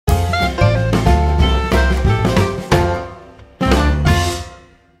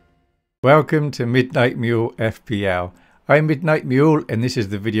Welcome to Midnight Mule FPL. I'm Midnight Mule and this is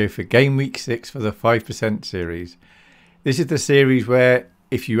the video for Game Week 6 for the 5% series. This is the series where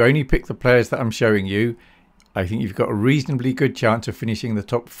if you only pick the players that I'm showing you, I think you've got a reasonably good chance of finishing the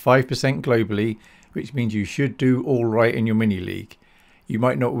top 5% globally, which means you should do all right in your mini league. You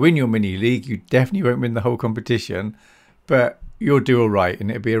might not win your mini league, you definitely won't win the whole competition, but you'll do all right and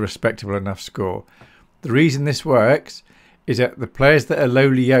it'll be a respectable enough score. The reason this works is that the players that are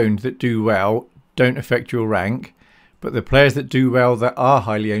lowly owned that do well don't affect your rank, but the players that do well that are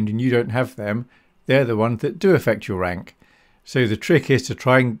highly owned and you don't have them, they're the ones that do affect your rank. So the trick is to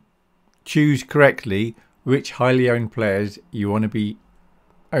try and choose correctly which highly owned players you want to be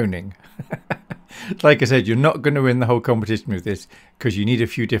owning. Like I said, you're not going to win the whole competition with this because you need a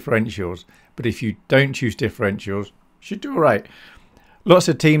few differentials, but if you don't choose differentials, you should do all right. Lots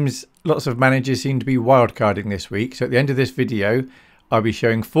of teams, lots of managers seem to be wildcarding this week. So at the end of this video, I'll be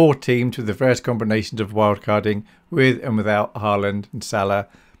showing 4 teams with the various combinations of wildcarding with and without Haaland and Salah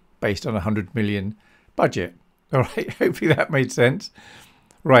based on a 100 million budget. All right, hopefully that made sense.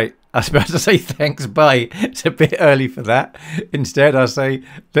 Right, I was about to say thanks, bye. It's a bit early for that. Instead, I'll say,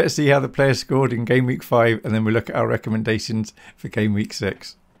 let's see how the players scored in Game Week 5 and then we'll look at our recommendations for Game Week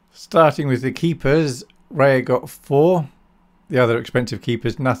 6. Starting with the keepers, Raya got 4. The other expensive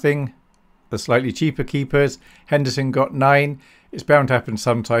keepers, nothing. The slightly cheaper keepers, Henderson got 9. It's bound to happen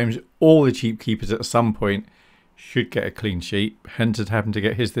sometimes. All the cheap keepers at some point should get a clean sheet. Henderson happened to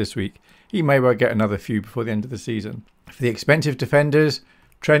get his this week. He may well get another few before the end of the season. For the expensive defenders,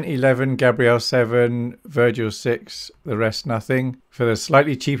 Trent 11, Gabriel 7, Virgil 6, the rest nothing. For the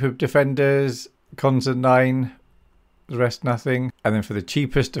slightly cheaper defenders, Konza 9, the rest nothing. And then for the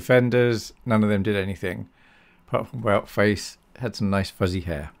cheapest defenders, none of them did anything. Apart from Whelpface, had some nice fuzzy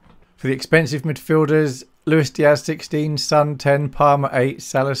hair. For the expensive midfielders, Luis Diaz 16, Son 10, Palmer 8,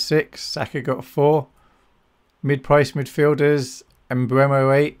 Salah 6, Saka got 4. Mid-price midfielders,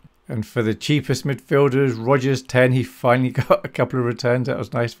 Mbuemo 8. And for the cheapest midfielders, Rogers 10, he finally got a couple of returns. That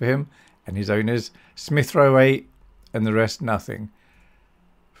was nice for him and his owners. Smith Rowe 8 and the rest nothing.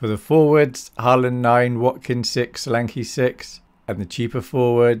 For the forwards, Haaland 9, Watkins 6, Solanke 6. And the cheaper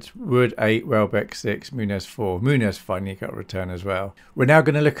forwards, Wood 8, Welbeck 6, Muniz 4. Muniz finally got a return as well. We're now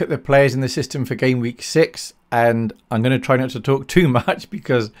going to look at the players in the system for Game Week 6. And I'm going to try not to talk too much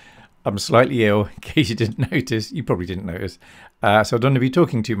because I'm slightly ill, in case you didn't notice. You probably didn't notice. So I don't want to be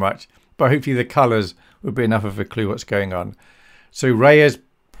talking too much. But hopefully the colours will be enough of a clue what's going on. So Raya's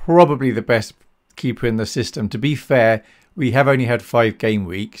probably the best keeper in the system. To be fair, we have only had 5 game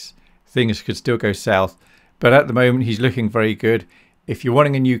weeks. Things could still go south. But at the moment, he's looking very good. If you're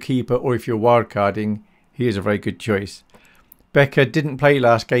wanting a new keeper or if you're wildcarding, he is a very good choice. Becker didn't play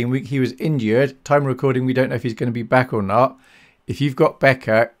last game week. He was injured. Time of recording, we don't know if he's going to be back or not. If you've got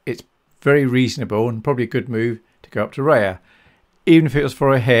Becker, it's very reasonable and probably a good move to go up to Raya. Even if it was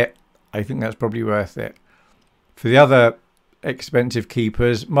for a hit, I think that's probably worth it. For the other expensive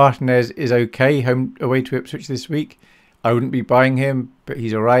keepers, Martinez is okay. Home away to Ipswich this week. I wouldn't be buying him, but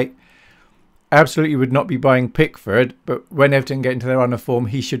he's all right. Absolutely would not be buying Pickford, but when Everton get into their run of form,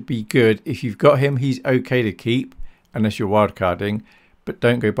 he should be good. If you've got him, he's okay to keep, unless you're wildcarding, but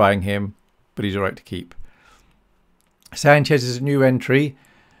don't go buying him, but he's all right to keep. Sanchez is a new entry,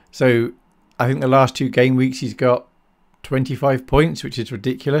 so I think the last 2 game weeks he's got 25 points, which is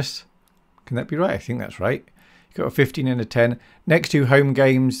ridiculous. Can that be right? I think that's right. He's got a 15 and a 10. Next 2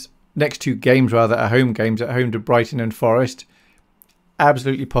 games are home games at home to Brighton and Forest.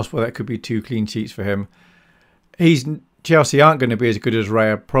 Absolutely possible that could be 2 clean sheets for him. Chelsea aren't going to be as good as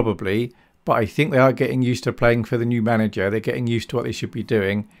Raya probably, but I think they are getting used to playing for the new manager. They're getting used to what they should be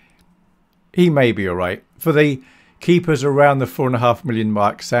doing. He may be all right. For the keepers around the 4.5 million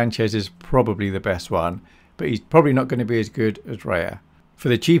mark, Sanchez is probably the best one, but he's probably not going to be as good as Raya. For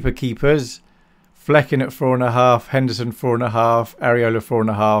the cheaper keepers, Flecken at 4.5, Henderson 4.5, Areola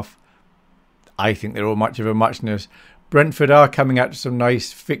 4.5. I think they're all much of a muchness. Brentford are coming out to some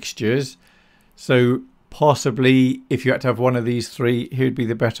nice fixtures. So possibly if you had to have one of these 3, he would be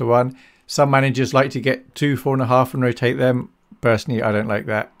the better one. Some managers like to get 2 4.5 and rotate them. Personally, I don't like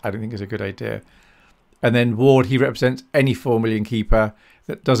that. I don't think it's a good idea. And then Ward, he represents any 4 million keeper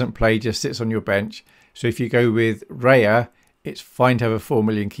that doesn't play, just sits on your bench. So if you go with Raya, it's fine to have a 4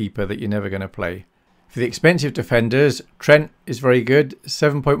 million keeper that you're never going to play. For the expensive defenders, Trent is very good.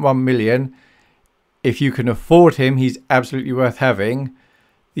 7.1 million. If you can afford him, he's absolutely worth having.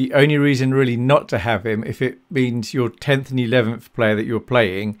 The only reason really not to have him, if it means your 10th and 11th player that you're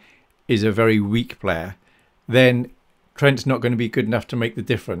playing is a very weak player, then Trent's not going to be good enough to make the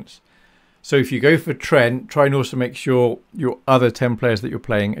difference. So if you go for Trent, try and also make sure your other 10 players that you're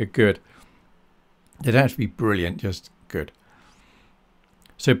playing are good. They don't have to be brilliant, just good.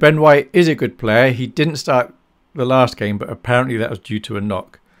 So Ben White is a good player. He didn't start the last game, but apparently that was due to a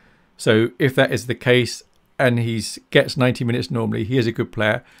knock. So if that is the case and he gets 90 minutes normally, he is a good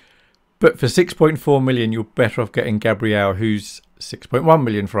player. But for 6.4 million, you're better off getting Gabriel, who's 6.1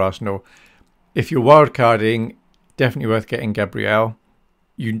 million for Arsenal. If you're wildcarding, definitely worth getting Gabriel.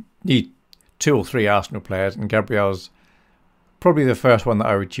 You need 2 or 3 Arsenal players, and Gabriel's probably the first one that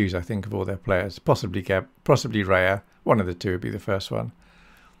I would choose, I think, of all their players. Possibly Raya. One of the two would be the first one.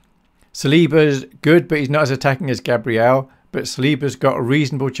 Saliba's good, but he's not as attacking as Gabriel. But Saliba's got a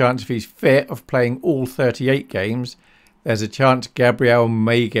reasonable chance, if he's fit, of playing all 38 games. There's a chance Gabriel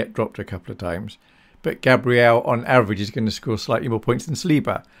may get dropped a couple of times. But Gabriel, on average, is going to score slightly more points than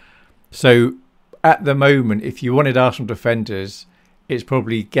Saliba. So, at the moment, if you wanted Arsenal defenders, it's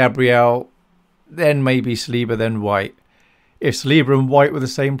probably Gabriel, then maybe Saliba, then White. If Saliba and White were the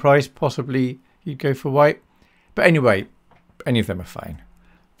same price, possibly you'd go for White. But anyway, any of them are fine.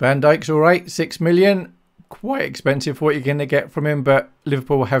 Van Dijk's all right, 6 million. Quite expensive for what you're going to get from him, but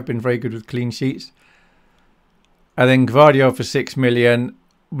Liverpool have been very good with clean sheets. And then Gvardiol for 6 million.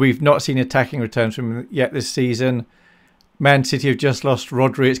 We've not seen attacking returns from him yet this season. Man City have just lost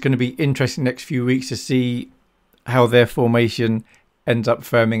Rodri. It's going to be interesting next few weeks to see how their formation ends up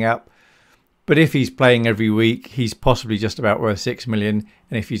firming up. But if he's playing every week, he's possibly just about worth 6 million.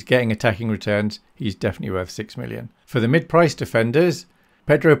 And if he's getting attacking returns, he's definitely worth 6 million. For the mid-price defenders,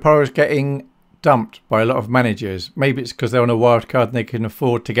 Pedro Porro is getting dumped by a lot of managers. Maybe it's because they're on a wild card and they can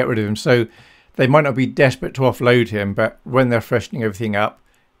afford to get rid of him. So they might not be desperate to offload him, but when they're freshening everything up,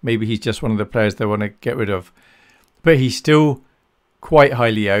 maybe he's just one of the players they want to get rid of. But he's still quite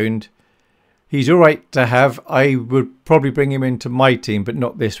highly owned. He's all right to have. I would probably bring him into my team, but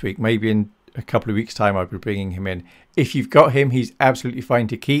not this week. Maybe in a couple of weeks' time, I'd be bringing him in. If you've got him, he's absolutely fine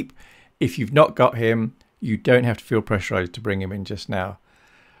to keep. If you've not got him, you don't have to feel pressurised to bring him in just now.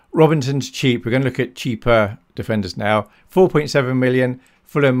 Robinson's cheap. We're going to look at cheaper defenders now. 4.7 million.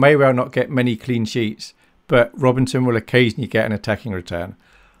 Fulham may well not get many clean sheets, but Robinson will occasionally get an attacking return.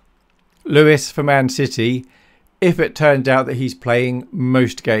 Lewis for Man City. If it turns out that he's playing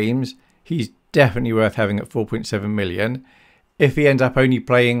most games, he's definitely worth having at 4.7 million. If he ends up only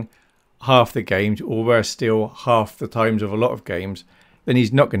playing half the games, or worse still, half the times of a lot of games, then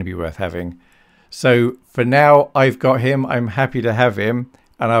he's not going to be worth having. So for now, I've got him. I'm happy to have him.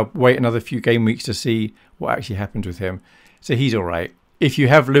 And I'll wait another few game weeks to see what actually happens with him. So he's all right. If you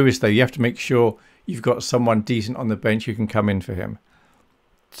have Lewis, though, you have to make sure you've got someone decent on the bench who can come in for him.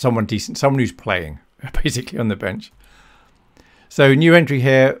 Someone decent, someone who's playing, basically, on the bench. So new entry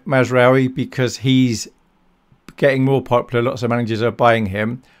here, Mazraoui, because he's getting more popular. Lots of managers are buying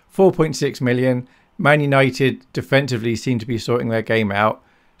him. 4.6 million. Man United defensively seem to be sorting their game out.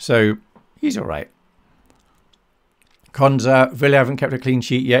 So he's all right. Konza, Villa haven't kept a clean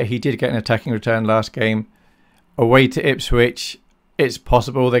sheet yet. He did get an attacking return last game. Away to Ipswich, it's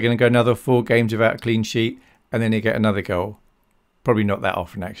possible they're going to go another 4 games without a clean sheet and then they get another goal. Probably not that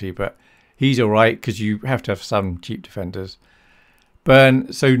often, actually, but he's all right because you have to have some cheap defenders.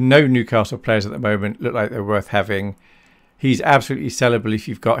 Burn, so no Newcastle players at the moment look like they're worth having. He's absolutely sellable if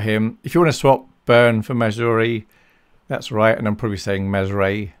you've got him. If you want to swap Burn for Mazraoui, that's right, and I'm probably saying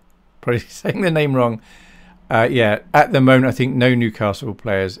Mazraoui, probably saying the name wrong. Yeah, at the moment, I think no Newcastle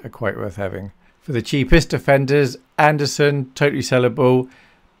players are quite worth having. For the cheapest defenders, Anderson, totally sellable.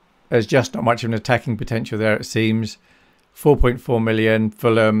 There's just not much of an attacking potential there, it seems. 4.4 million.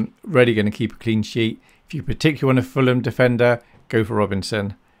 Fulham, really going to keep a clean sheet. If you particularly want a Fulham defender, go for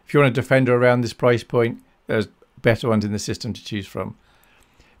Robinson. If you want a defender around this price point, there's better ones in the system to choose from.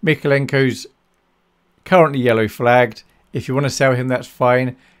 Mikalenko's currently yellow flagged. If you want to sell him, that's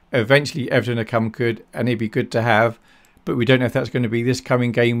fine. Eventually, Everton will come good and he'd be good to have. But we don't know if that's going to be this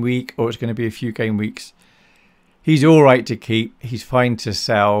coming game week or it's going to be a few game weeks. He's all right to keep. He's fine to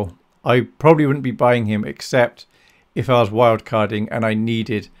sell. I probably wouldn't be buying him except if I was wildcarding and I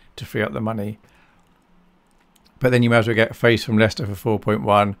needed to free up the money. But then you might as well get Face from Leicester for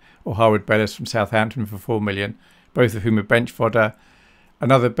 4.1 or Harwood Bellis from Southampton for 4 million, both of whom are bench fodder.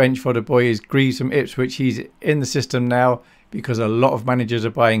 Another bench fodder boy is Greaves from Ipswich. He's in the system now because a lot of managers are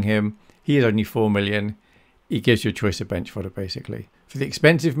buying him. He is only 4 million. He gives you a choice of bench fodder, basically. For the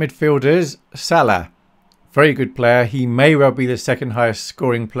expensive midfielders, Salah. Very good player. He may well be the second highest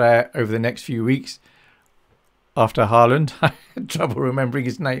scoring player over the next few weeks after Haaland. I had trouble remembering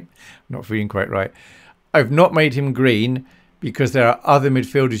his name. I'm not feeling quite right. I've not made him green because there are other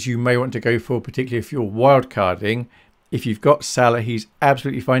midfielders you may want to go for, particularly if you're wildcarding. If you've got Salah, he's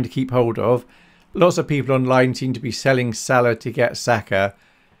absolutely fine to keep hold of. Lots of people online seem to be selling Salah to get Saka.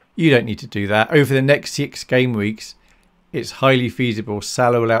 You don't need to do that. Over the next 6 game weeks, it's highly feasible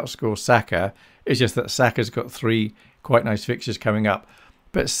Salah will outscore Saka. It's just that Saka's got 3 quite nice fixtures coming up.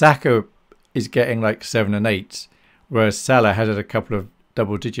 But Saka is getting like 7 and 8s, whereas Salah has had a couple of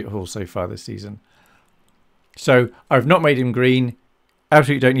double-digit hauls so far this season. So I've not made him green.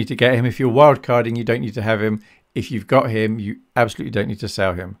 Absolutely don't need to get him. If you're wildcarding, you don't need to have him. If you've got him, you absolutely don't need to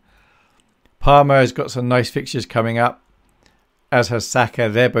sell him. Palmer has got some nice fixtures coming up, as has Saka.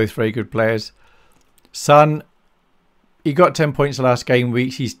 They're both very good players. Son, he got 10 points the last game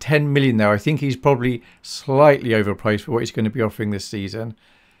week. He's 10 million now. I think he's probably slightly overpriced for what he's going to be offering this season.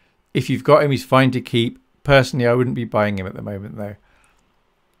 If you've got him, he's fine to keep. Personally, I wouldn't be buying him at the moment, though.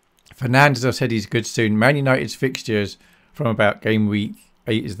 Fernandes, I've said he's good soon. Man United's fixtures from about game week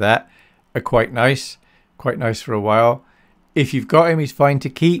 8 is that are quite nice. Quite nice for a while. If you've got him, he's fine to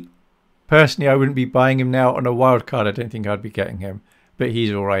keep. Personally, I wouldn't be buying him now on a wild card. I don't think I'd be getting him. But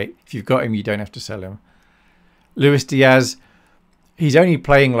he's all right. If you've got him, you don't have to sell him. Luis Diaz, he's only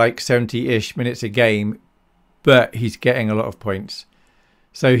playing like 70-ish minutes a game, but he's getting a lot of points.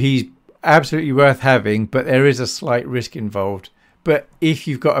 So he's absolutely worth having, but there is a slight risk involved. But if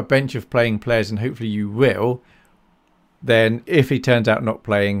you've got a bench of playing players, and hopefully you will, then if he turns out not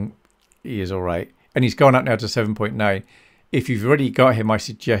playing, he is all right. And he's gone up now to 7.9. If you've already got him, I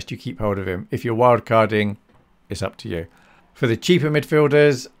suggest you keep hold of him. If you're wildcarding, it's up to you. For the cheaper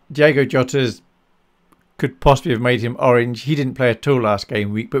midfielders, Diego Jota's could possibly have made him orange. He didn't play at all last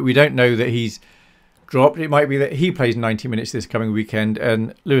game week, but we don't know that he's dropped. It might be that he plays 90 minutes this coming weekend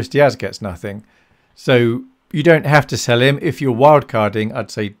and Luis Diaz gets nothing. So you don't have to sell him. If you're wildcarding,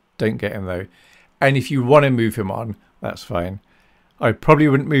 I'd say don't get him though. And if you want to move him on, that's fine. I probably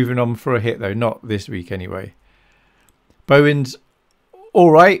wouldn't move him on for a hit though, not this week anyway. Bowen's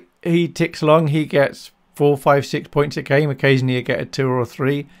all right. He ticks along. He gets 4, 5, 6 points a game. Occasionally you get a 2 or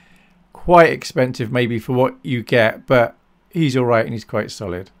 3. Quite expensive maybe for what you get, but he's all right and he's quite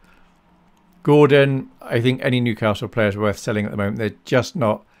solid. Gordon, I think any Newcastle player is worth selling at the moment. They've just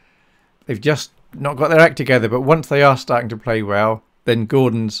not got their act together, but once they are starting to play well, then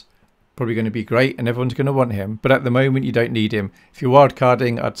Gordon's probably going to be great and everyone's going to want him. But at the moment, you don't need him. If you're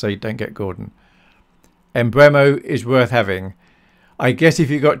wildcarding, I'd say don't get Gordon. Mbeumo is worth having. I guess if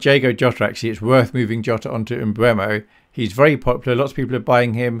you've got Diego Jota, actually, it's worth moving Jota onto Mbeumo. He's very popular. Lots of people are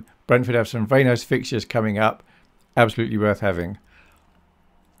buying him. Brentford have some very nice fixtures coming up. Absolutely worth having.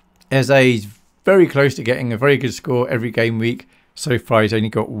 Eze is very close to getting a very good score every game week. So far, he's only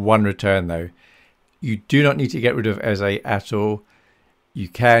got 1 return, though. You do not need to get rid of Eze at all. You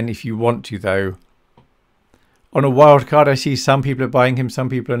can if you want to, though. On a wild card, I see some people are buying him, some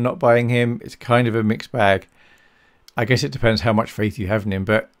people are not buying him. It's kind of a mixed bag. I guess it depends how much faith you have in him,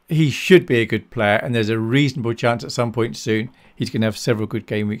 but he should be a good player, and there's a reasonable chance at some point soon he's going to have several good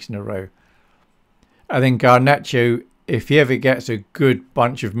game weeks in a row. And then Garnacho, if he ever gets a good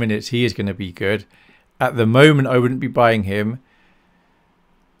bunch of minutes, he is going to be good. At the moment, I wouldn't be buying him.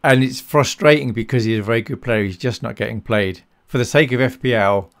 And it's frustrating because he's a very good player. He's just not getting played. For the sake of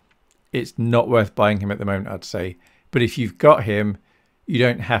FPL, it's not worth buying him at the moment, I'd say. But if you've got him, you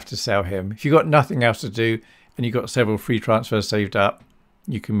don't have to sell him. If you've got nothing else to do and you've got several free transfers saved up,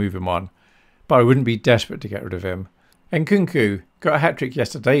 you can move him on. But I wouldn't be desperate to get rid of him. And Nkunku got a hat-trick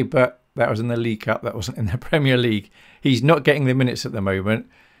yesterday, but that was in the League Cup. That wasn't in the Premier League. He's not getting the minutes at the moment.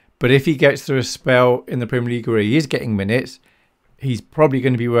 But if he gets through a spell in the Premier League where he is getting minutes, he's probably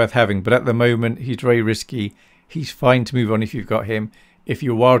going to be worth having. But at the moment, he's very risky. He's fine to move on if you've got him. If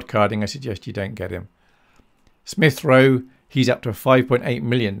you're wildcarding, I suggest you don't get him. Smith Rowe, he's up to 5.8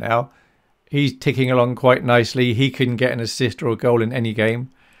 million now. He's ticking along quite nicely. He can get an assist or a goal in any game.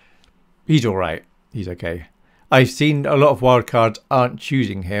 He's all right. He's okay. I've seen a lot of wildcards aren't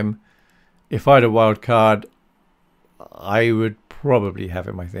choosing him. If I had a wildcard, I would probably have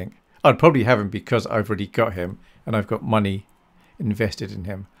him, I think. I'd probably have him because I've already got him and I've got money invested in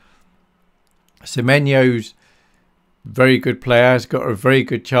him. Semenyo's very good player. He's got a very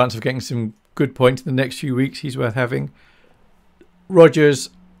good chance of getting some good points in the next few weeks. He's worth having.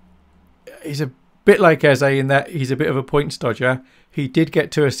 Rodgers, he's a bit like Eze in that he's a bit of a points dodger. He did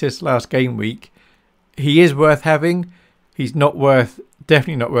get 2 assists last game week. He is worth having. He's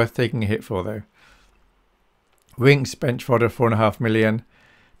definitely not worth taking a hit for though. Winks, bench fodder, 4.5 million.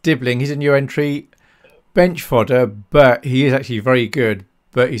 Dibbling, he's a new entry. Bench fodder, but he is actually very good.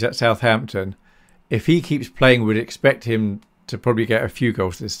 But he's at Southampton. If he keeps playing, we'd expect him to probably get a few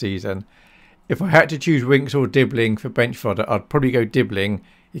goals this season. If I had to choose Winks or Dibbling for bench fodder, I'd probably go Dibbling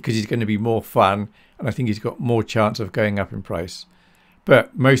because he's going to be more fun and I think he's got more chance of going up in price.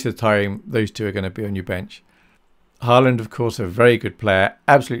 But most of the time, those two are going to be on your bench. Haaland, of course, a very good player,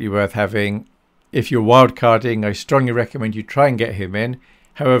 absolutely worth having. If you're wildcarding, I strongly recommend you try and get him in.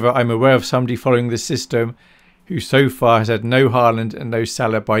 However, I'm aware of somebody following this system who so far has had no Haaland and no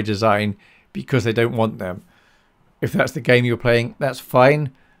Salah by design because they don't want them. If that's the game you're playing, that's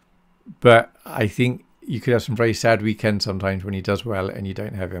fine. But I think you could have some very sad weekends sometimes when he does well and you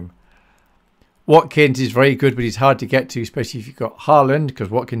don't have him. Watkins is very good, but he's hard to get to, especially if you've got Haaland, because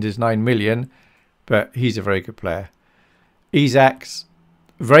Watkins is 9 million, but he's a very good player. Isak's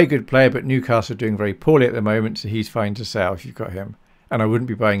a very good player, but Newcastle are doing very poorly at the moment, so he's fine to sell if you've got him. And I wouldn't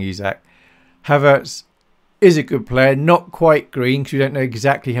be buying Isak. Havertz is a good player, not quite green, because we don't know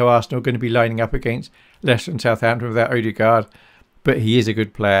exactly how Arsenal are going to be lining up against Leicester and Southampton without Odegaard, but he is a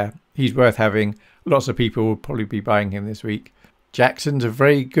good player. He's worth having. Lots of people will probably be buying him this week. Jackson's a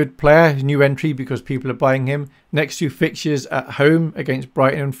very good player, new entry because people are buying him. Next two fixtures at home against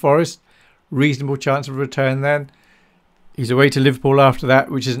Brighton and Forest. Reasonable chance of return then. He's away to Liverpool after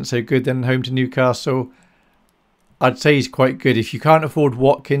that, which isn't so good. Then home to Newcastle. I'd say he's quite good. If you can't afford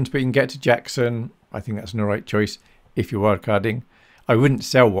Watkins but you can get to Jackson, I think that's an alright choice if you're wildcarding. I wouldn't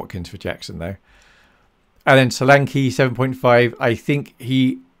sell Watkins for Jackson though. And then Solanke, 7.5. I think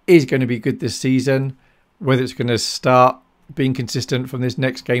he is going to be good this season. Whether it's going to start being consistent from this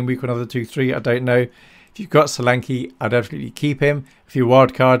next game week or another 2-3, I don't know. If you've got Solanke, I'd absolutely keep him. If you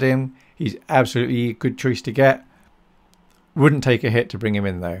wildcard him, he's absolutely a good choice to get. Wouldn't take a hit to bring him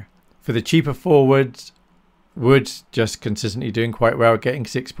in though. For the cheaper forwards, Wood's just consistently doing quite well, getting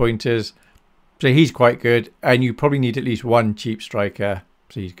 6 pointers. So he's quite good. And you probably need at least one cheap striker.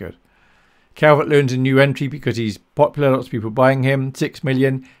 So he's good. Calvert-Lewin's a new entry because he's popular. Lots of people buying him. 6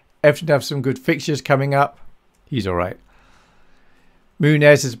 million. Everton have some good fixtures coming up. He's all right.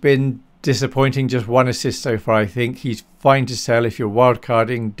 Muniz has been disappointing. Just 1 assist so far, I think. He's fine to sell. If you're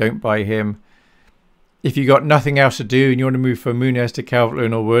wildcarding, don't buy him. If you've got nothing else to do and you want to move from Muniz to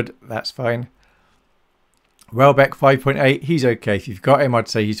Calvert-Lewin or Wood, that's fine. Welbeck, 5.8. He's okay. If you've got him, I'd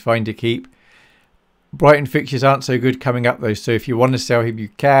say he's fine to keep. Brighton fixtures aren't so good coming up though, so if you want to sell him, you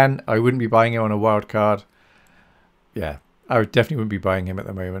can. I wouldn't be buying him on a wild card. Yeah, I would definitely wouldn't be buying him at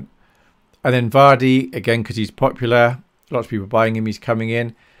the moment. And then Vardy, again, because he's popular. Lots of people buying him. He's coming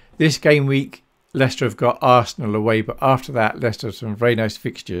in. This game week, Leicester have got Arsenal away, but after that, Leicester have some very nice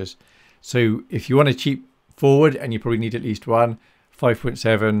fixtures. So if you want a cheap forward, and you probably need at least one,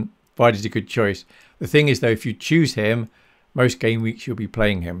 5.7, Vardy's a good choice. The thing is, though, if you choose him, most game weeks you'll be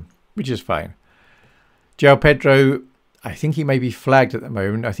playing him, which is fine. João Pedro, I think he may be flagged at the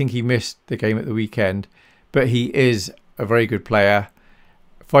moment. I think he missed the game at the weekend, but he is a very good player.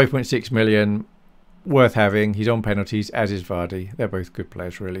 5.6 million, worth having. He's on penalties, as is Vardy. They're both good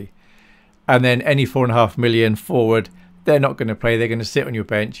players, really. And then any 4.5 million forward, they're not going to play. They're going to sit on your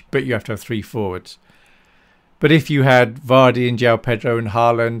bench, but you have to have 3 forwards. But if you had Vardy and João Pedro and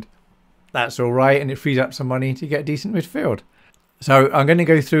Haaland, that's all right, and it frees up some money to get a decent midfield. So I'm going to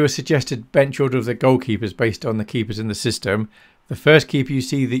go through a suggested bench order of the goalkeepers based on the keepers in the system. The first keeper you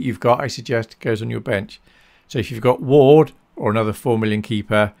see that you've got, I suggest, goes on your bench. So if you've got Ward or another 4 million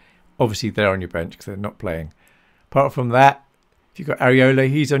keeper, obviously they're on your bench because they're not playing. Apart from that, if you've got Areola,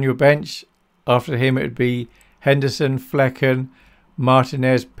 he's on your bench. After him, it would be Henderson, Flecken,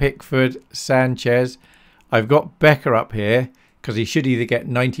 Martinez, Pickford, Sanchez. I've got Becker up here because he should either get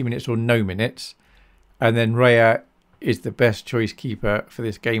 90 minutes or no minutes. And then Raya is the best choice keeper for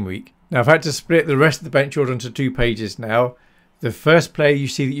this game week. Now I've had to split the rest of the bench order into 2 pages now. The first player you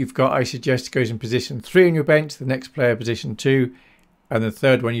see that you've got, I suggest, goes in position 3 on your bench. The next player position 2. And the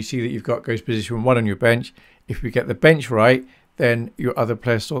third one you see that you've got goes position 1 on your bench. If we get the bench right, then your other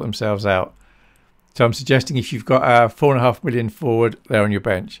players sort themselves out. So I'm suggesting if you've got a 4.5 million forward, they're on your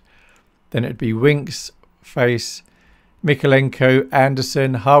bench. Then it'd be Winks, Face, Mikalenko,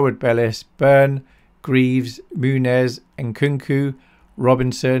 Anderson, Harwood-Bellis, Byrne, Greaves, Muniz, Nkunku,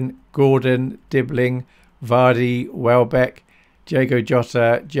 Robinson, Gordon, Dibbling, Vardy, Welbeck, Diego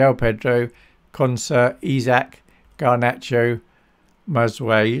Jota, João Pedro, Konsa, Isak, Garnacho,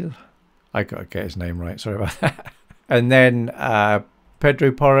 Maswail. I got to get his name right, sorry about that. And then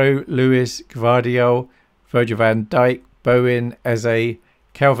Pedro Porro, Lewis, Gvardiol, Virgil van Dijk, Bowen, Eze,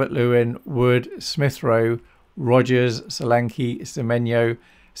 Calvert-Lewin, Wood, Smith Rowe, Rogers, Solanke, Semenyo,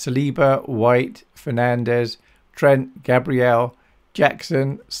 Saliba, White, Fernandez, Trent, Gabriel,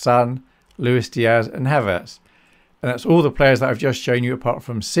 Jackson, Son, Luis Diaz and Havertz. And that's all the players that I've just shown you apart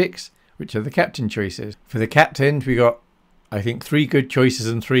from 6, which are the captain choices. For the captain, we got, I think, 3 good choices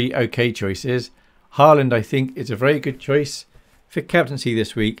and 3 okay choices. Haaland, I think, is a very good choice for captaincy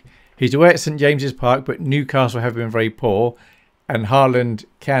this week. He's away at St James's Park, but Newcastle have been very poor, and Haaland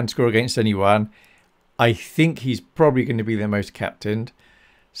can score against anyone. I think he's probably going to be their most captained.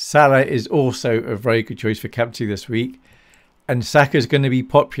 Salah is also a very good choice for captaincy this week, and Saka's going to be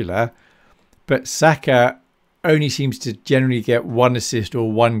popular, but Saka only seems to generally get 1 assist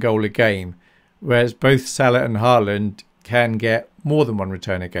or 1 goal a game, whereas both Salah and Haaland can get more than 1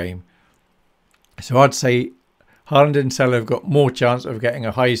 return a game. So I'd say Haaland and Salah have got more chance of getting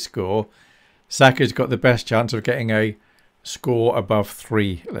a high score. Saka's got the best chance of getting a score above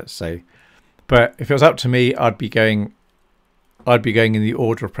 3, let's say. But if it was up to me, I'd be going in the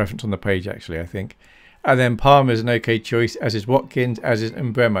order of preference on the page, actually, I think. And then Palmer's an okay choice, as is Watkins, as is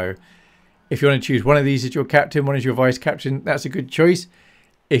Mbeumo. If you want to choose one of these as your captain, one as your vice captain, that's a good choice.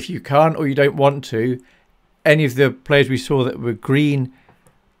 If you can't or you don't want to, any of the players we saw that were green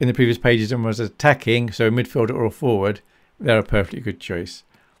in the previous pages and was attacking, so a midfielder or a forward, they're a perfectly good choice.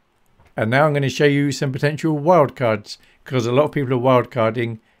 And now I'm going to show you some potential wildcards, because a lot of people are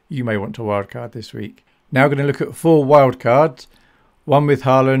wildcarding. You may want to wildcard this week. Now we're going to look at 4 wildcards. One with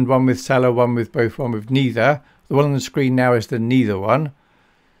Haaland, one with Salah, one with both, one with neither. The one on the screen now is the neither one.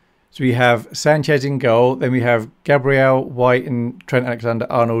 So we have Sanchez in goal. Then we have Gabriel, White and Trent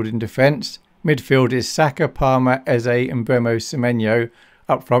Alexander-Arnold in defence. Midfield is Saka, Palmer, Eze, Mbeumo, Semenyo.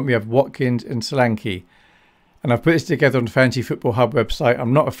 Up front we have Watkins and Solanke. And I've put this together on the Fantasy Football Hub website.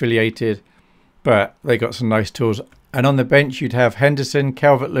 I'm not affiliated, but they got some nice tools. And on the bench you'd have Henderson,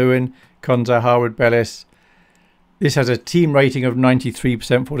 Calvert-Lewin, Konza, Harwood-Bellis. This has a team rating of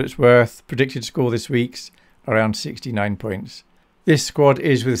 93% for what it's worth. Predicted score this week's around 69 points. This squad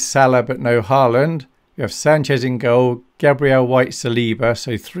is with Salah but no Haaland. We have Sanchez in goal, Gabriel, White, Saliba,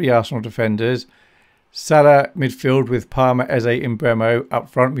 so 3 Arsenal defenders. Salah midfield with Palmer, Eze, Mbeumo. Up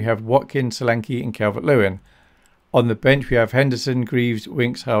front we have Watkins, Solanke and Calvert-Lewin. On the bench we have Henderson, Greaves,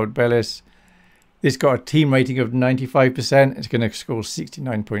 Winks, Harwood-Bellis. This got a team rating of 95%. It's going to score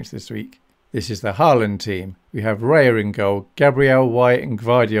 69 points this week. This is the Haaland team. We have Raya in goal, Gabriel, White and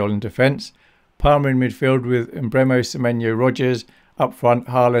Gvardiol in defence. Palmer in midfield with Mbeumo, Semenyo, Rogers. Up front,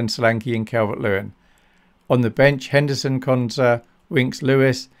 Haaland, Solanke and Calvert-Lewin. On the bench, Henderson, Konza, Winks,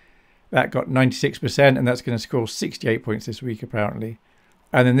 Lewis. That got 96% and that's going to score 68 points this week apparently.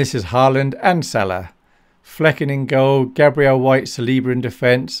 And then this is Haaland and Salah. Flecken in goal, Gabriel, White, Saliba in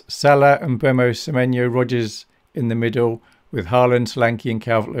defence. Salah, Mbeumo, Semenyo, Rogers in the middle with Haaland, Solanke and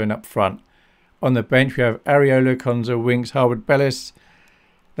Calvert-Lewin up front. On the bench we have Areola, Konza, Winks, Harwood-Bellis.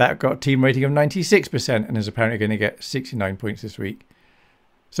 That got a team rating of 96% and is apparently going to get 69 points this week.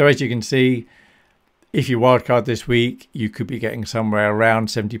 So as you can see, if you wildcard this week, you could be getting somewhere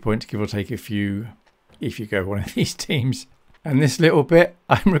around 70 points, give or take a few, if you go one of these teams. And this little bit,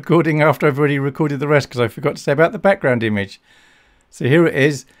 I'm recording after I've already recorded the rest because I forgot to say about the background image. So here it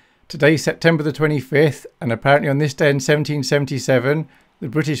is. Today's September the 25th, and apparently on this day in 1777, the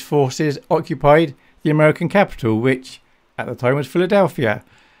British forces occupied the American capital, which at the time was Philadelphia.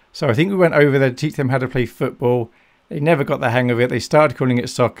 So I think we went over there to teach them how to play football. They never got the hang of it. They started calling it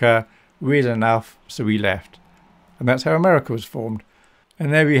soccer. Weird enough, so we left. And that's how America was formed.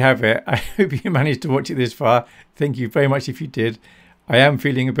 And there we have it. I hope you managed to watch it this far. Thank you very much if you did. I am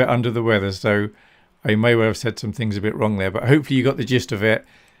feeling a bit under the weather, so I may well have said some things a bit wrong there. But hopefully you got the gist of it.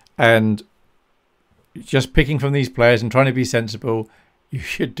 And just picking from these players and trying to be sensible, you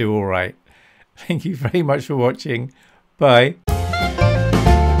should do all right. Thank you very much for watching. Bye.